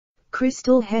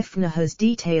Crystal Hefner has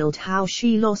detailed how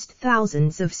she lost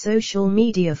thousands of social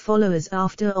media followers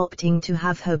after opting to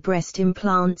have her breast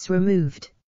implants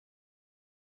removed.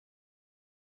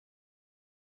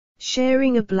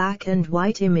 Sharing a black and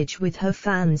white image with her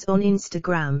fans on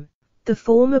Instagram, the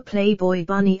former Playboy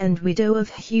bunny and widow of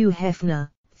Hugh Hefner,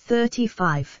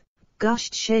 35,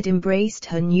 gushed she'd embraced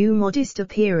her new modest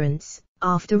appearance,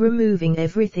 after removing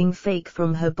everything fake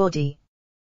from her body.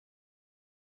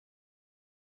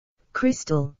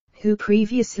 Crystal, who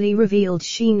previously revealed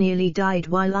she nearly died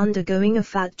while undergoing a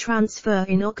fat transfer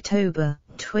in October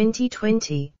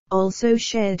 2020, also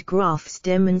shared graphs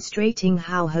demonstrating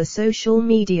how her social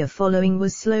media following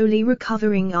was slowly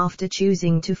recovering after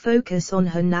choosing to focus on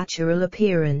her natural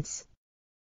appearance.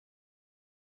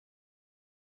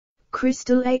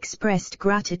 Crystal expressed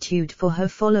gratitude for her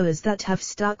followers that have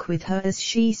stuck with her as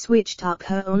she switched up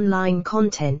her online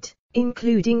content,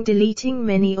 including deleting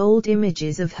many old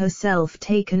images of herself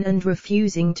taken and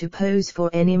refusing to pose for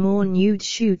any more nude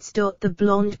shoots. The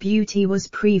blonde beauty was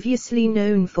previously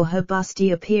known for her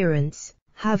busty appearance,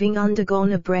 having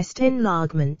undergone a breast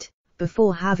enlargement,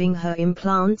 before having her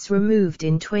implants removed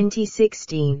in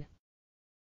 2016.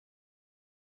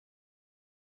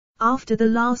 After the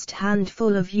last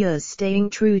handful of years staying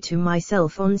true to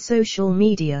myself on social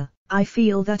media, I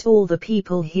feel that all the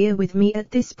people here with me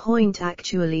at this point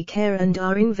actually care and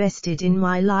are invested in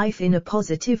my life in a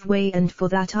positive way, and for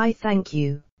that I thank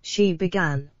you, she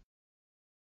began.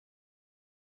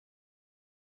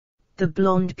 The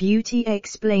blonde beauty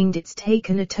explained it's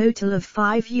taken a total of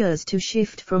 5 years to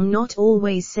shift from not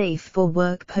always safe for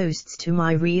work posts to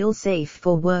my real safe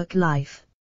for work life.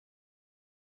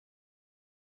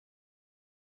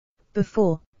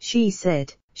 Before, she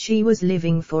said, she was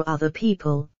living for other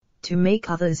people, to make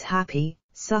others happy,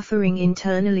 suffering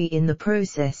internally in the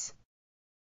process.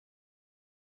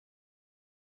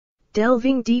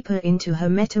 Delving deeper into her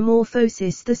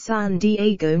metamorphosis, the San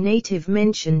Diego native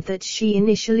mentioned that she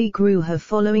initially grew her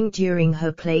following during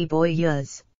her Playboy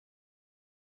years.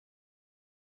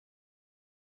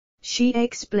 She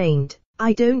explained,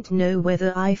 "I don't know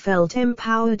whether I felt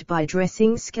empowered by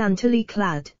dressing scantily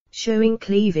clad, showing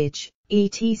cleavage,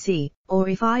 etc., or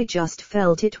if I just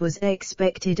felt it was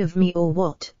expected of me or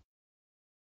what.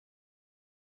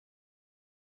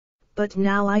 But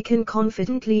now I can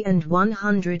confidently and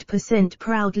 100%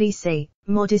 proudly say,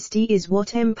 modesty is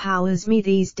what empowers me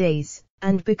these days,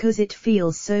 and because it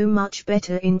feels so much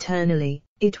better internally,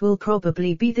 it will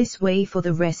probably be this way for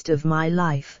the rest of my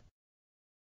life."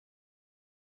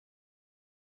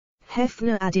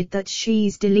 Hefner added that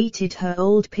she's deleted her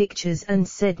old pictures and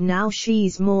said now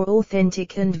she's more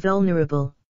authentic and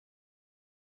vulnerable.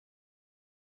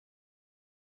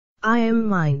 "I am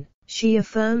mine," she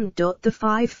affirmed. The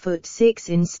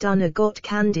 5'6" stunner got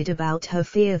candid about her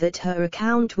fear that her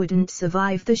account wouldn't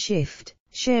survive the shift,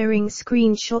 sharing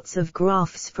screenshots of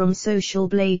graphs from Social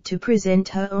Blade to present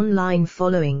her online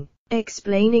following,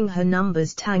 explaining her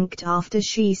numbers tanked after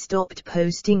she stopped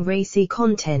posting racy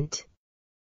content.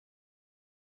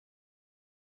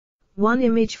 One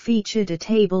image featured a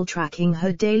table tracking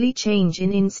her daily change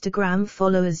in Instagram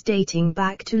followers dating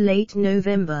back to late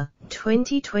November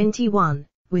 2021,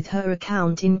 with her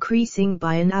account increasing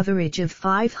by an average of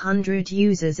 500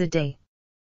 users a day.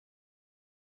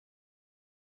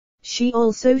 She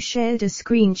also shared a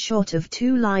screenshot of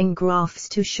 2 line graphs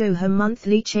to show her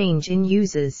monthly change in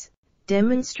users,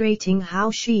 demonstrating how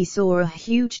she saw a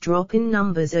huge drop in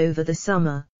numbers over the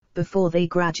summer, before they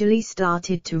gradually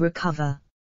started to recover.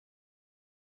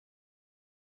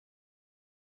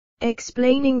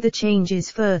 Explaining the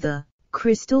changes further,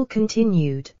 Crystal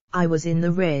continued, "I was in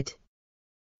the red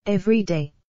every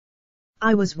day.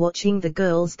 I was watching the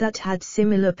girls that had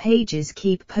similar pages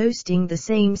keep posting the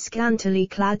same scantily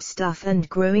clad stuff and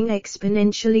growing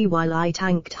exponentially while I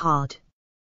tanked hard.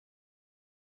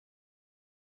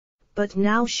 But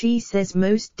now," she says,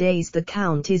 "most days the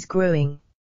count is growing.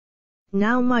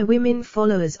 Now my women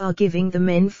followers are giving the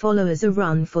men followers a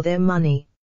run for their money.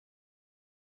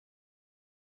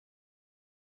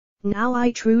 Now I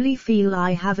truly feel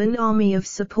I have an army of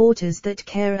supporters that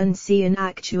care and see an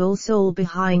actual soul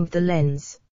behind the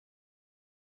lens.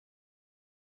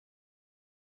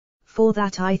 For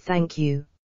that I thank you."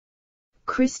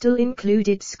 Crystal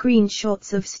included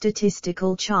screenshots of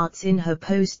statistical charts in her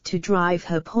post to drive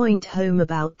her point home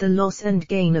about the loss and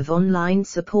gain of online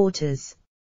supporters.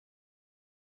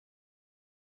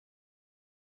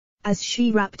 As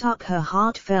she wrapped up her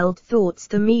heartfelt thoughts,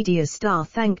 the media star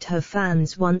thanked her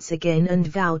fans once again and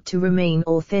vowed to remain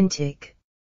authentic.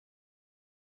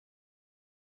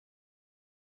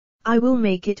 I will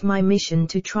make it my mission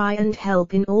to try and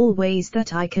help in all ways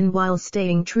that I can while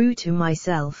staying true to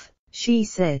myself, she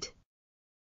said.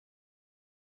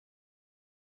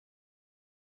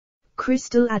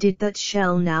 Crystal added that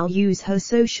she'll now use her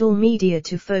social media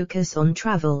to focus on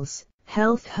travels,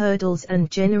 health hurdles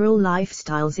and general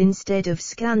lifestyles instead of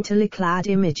scantily clad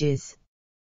images.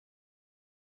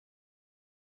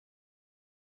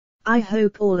 I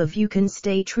hope all of you can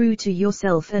stay true to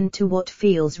yourself and to what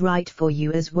feels right for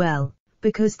you as well,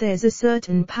 because there's a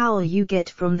certain power you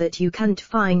get from that you can't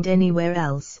find anywhere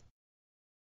else.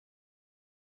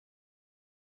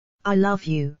 I love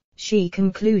you, she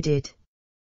concluded.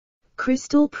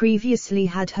 Crystal previously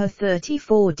had her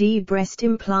 34D breast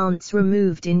implants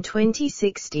removed in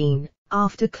 2016,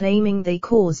 after claiming they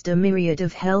caused a myriad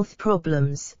of health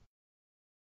problems.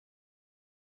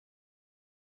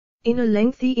 In a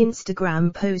lengthy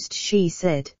Instagram post she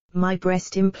said, "My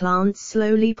breast implants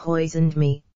slowly poisoned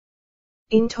me.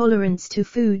 Intolerance to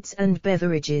foods and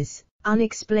beverages,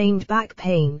 unexplained back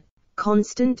pain,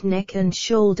 constant neck and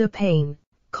shoulder pain,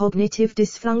 cognitive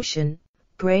dysfunction,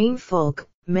 brain fog,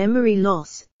 memory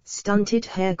loss, stunted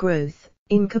hair growth,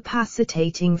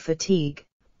 incapacitating fatigue,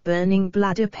 burning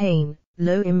bladder pain,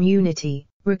 low immunity,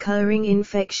 recurring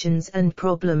infections and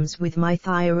problems with my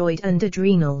thyroid and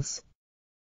adrenals."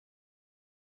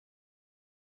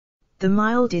 The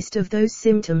mildest of those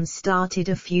symptoms started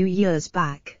a few years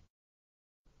back.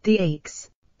 The aches,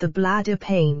 the bladder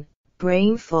pain,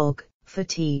 brain fog,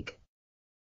 fatigue.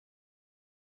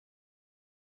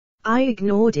 I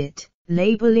ignored it,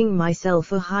 labeling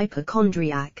myself a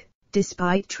hypochondriac,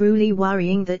 despite truly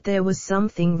worrying that there was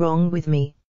something wrong with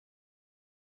me.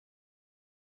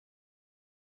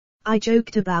 I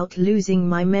joked about losing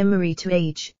my memory to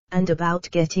age, and about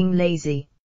getting lazy.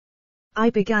 I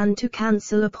began to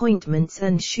cancel appointments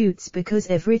and shoots because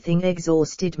everything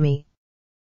exhausted me.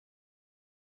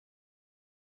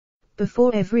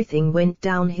 Before everything went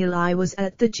downhill, I was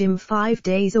at the gym 5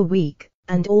 days a week,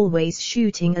 and always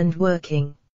shooting and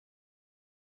working.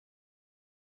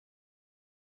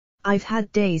 I've had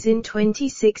days in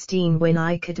 2016 when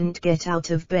I couldn't get out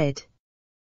of bed.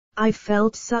 I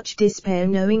felt such despair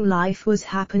knowing life was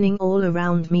happening all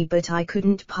around me but I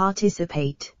couldn't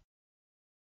participate.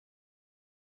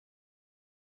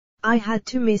 I had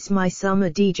to miss my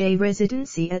summer DJ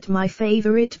residency at my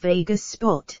favorite Vegas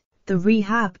spot, the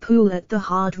rehab pool at the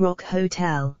Hard Rock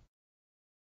Hotel.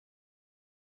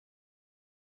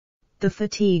 The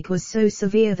fatigue was so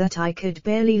severe that I could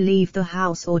barely leave the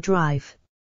house or drive.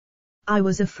 I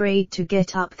was afraid to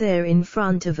get up there in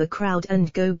front of a crowd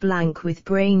and go blank with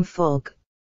brain fog.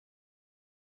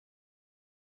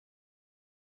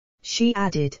 She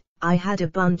added, I had a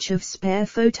bunch of spare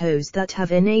photos that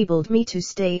have enabled me to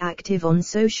stay active on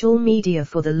social media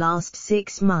for the last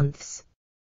 6 months.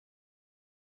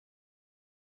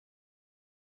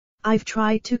 I've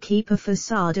tried to keep a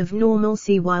facade of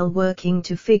normalcy while working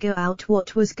to figure out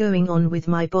what was going on with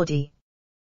my body.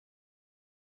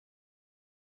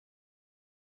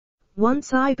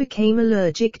 Once I became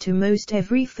allergic to most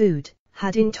every food,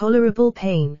 had intolerable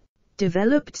pain,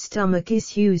 developed stomach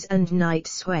issues and night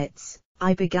sweats.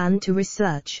 I began to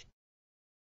research.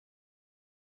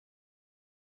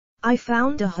 I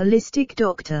found a holistic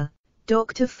doctor,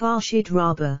 Dr. Farshid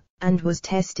Rabah, and was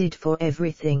tested for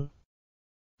everything.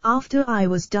 After I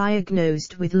was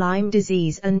diagnosed with Lyme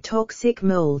disease and toxic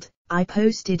mold, I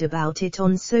posted about it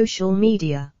on social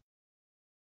media.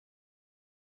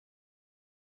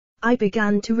 I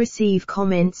began to receive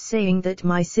comments saying that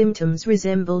my symptoms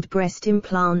resembled breast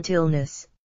implant illness.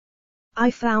 I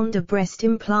found a breast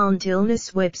implant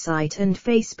illness website and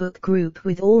Facebook group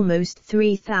with almost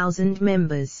 3,000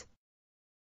 members.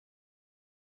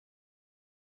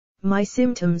 My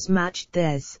symptoms matched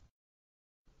theirs.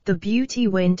 The beauty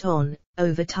went on.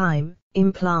 Over time,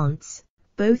 implants,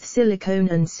 both silicone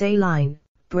and saline,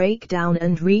 break down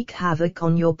and wreak havoc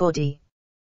on your body.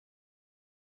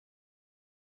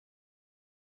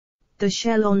 The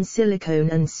shell on silicone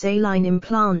and saline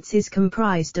implants is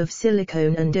comprised of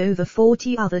silicone and over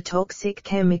 40 other toxic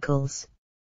chemicals.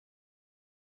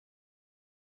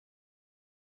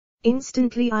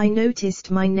 Instantly I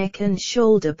noticed my neck and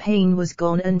shoulder pain was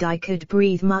gone and I could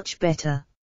breathe much better.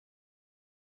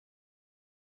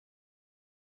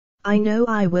 I know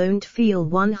I won't feel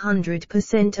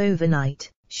 100%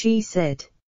 overnight, she said.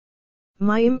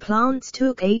 My implants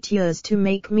took 8 years to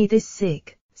make me this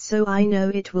sick. So I know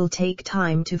it will take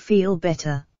time to feel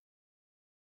better.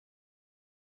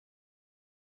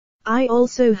 I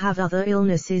also have other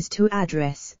illnesses to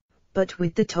address, but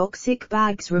with the toxic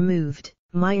bags removed,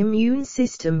 My immune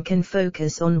system can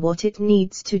focus on what it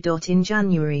needs to. In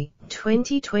January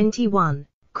 2021,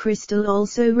 Crystal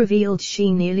also revealed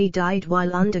she nearly died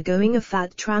while undergoing a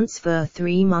fat transfer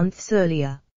 3 months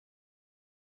earlier.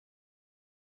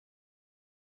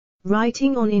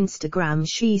 Writing on Instagram,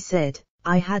 she said,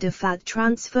 "I had a fat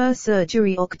transfer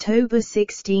surgery October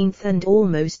 16 and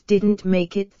almost didn't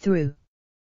make it through.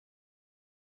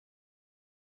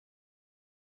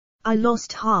 I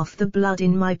lost half the blood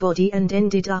in my body and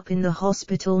ended up in the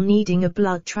hospital needing a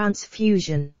blood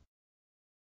transfusion.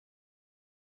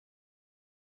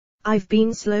 I've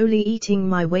been slowly eating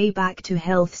my way back to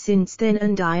health since then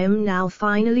and I am now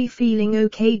finally feeling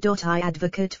okay. I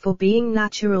advocate for being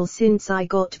natural since I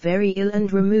got very ill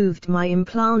and removed my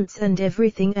implants and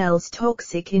everything else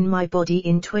toxic in my body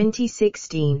in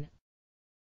 2016.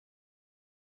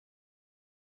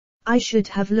 I should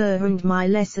have learned my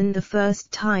lesson the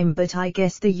first time, but I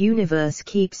guess the universe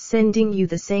keeps sending you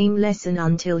the same lesson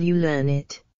until you learn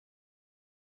it."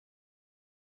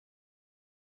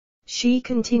 She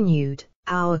continued,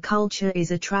 "Our culture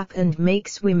is a trap and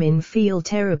makes women feel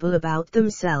terrible about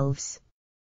themselves.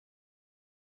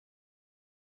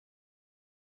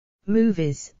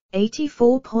 Movies,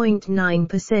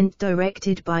 84.9%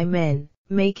 directed by men,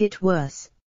 make it worse.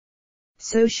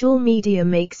 Social media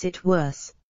makes it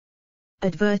worse.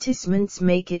 Advertisements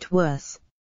make it worse.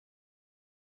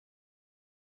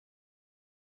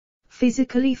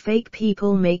 Physically fake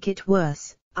people make it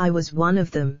worse. I was one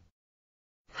of them.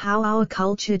 How our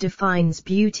culture defines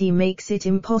beauty makes it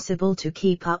impossible to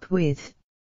keep up with.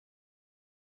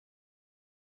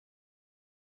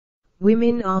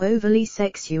 Women are overly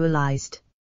sexualized.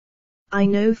 I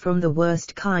know from the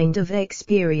worst kind of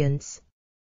experience.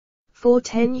 For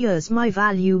 10 years my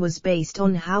value was based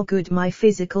on how good my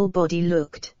physical body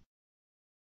looked.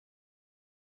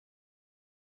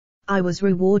 I was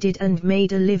rewarded and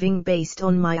made a living based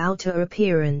on my outer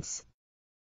appearance.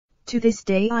 To this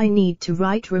day I need to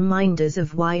write reminders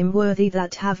of why I'm worthy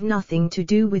that have nothing to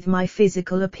do with my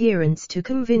physical appearance to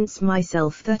convince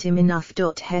myself that I'm enough."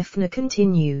 Hefner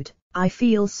continued, "I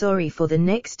feel sorry for the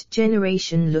next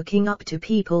generation looking up to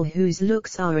people whose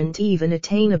looks aren't even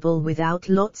attainable without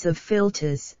lots of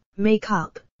filters,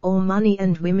 makeup, or money,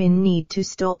 and women need to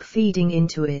stop feeding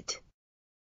into it.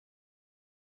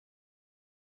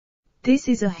 This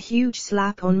is a huge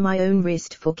slap on my own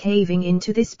wrist for caving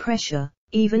into this pressure,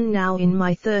 even now in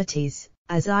my 30s,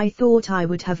 as I thought I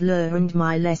would have learned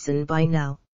my lesson by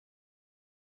now."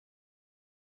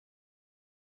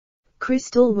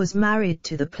 Crystal was married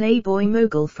to the Playboy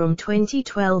mogul from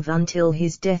 2012 until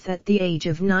his death at the age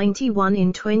of 91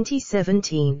 in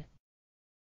 2017.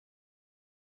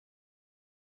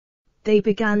 They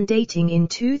began dating in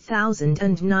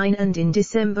 2009 and in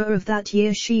December of that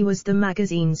year she was the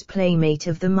magazine's Playmate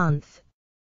of the Month.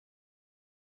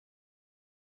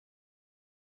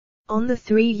 On the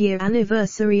 3-year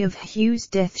anniversary of Hugh's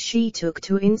death she took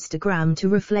to Instagram to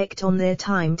reflect on their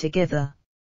time together.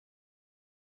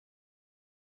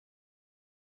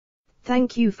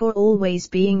 "Thank you for always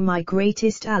being my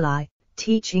greatest ally,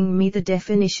 teaching me the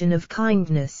definition of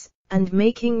kindness, and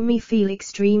making me feel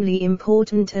extremely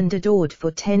important and adored for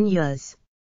 10 years.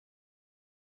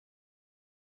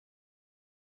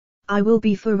 I will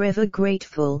be forever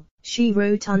grateful," she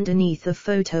wrote underneath a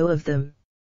photo of them.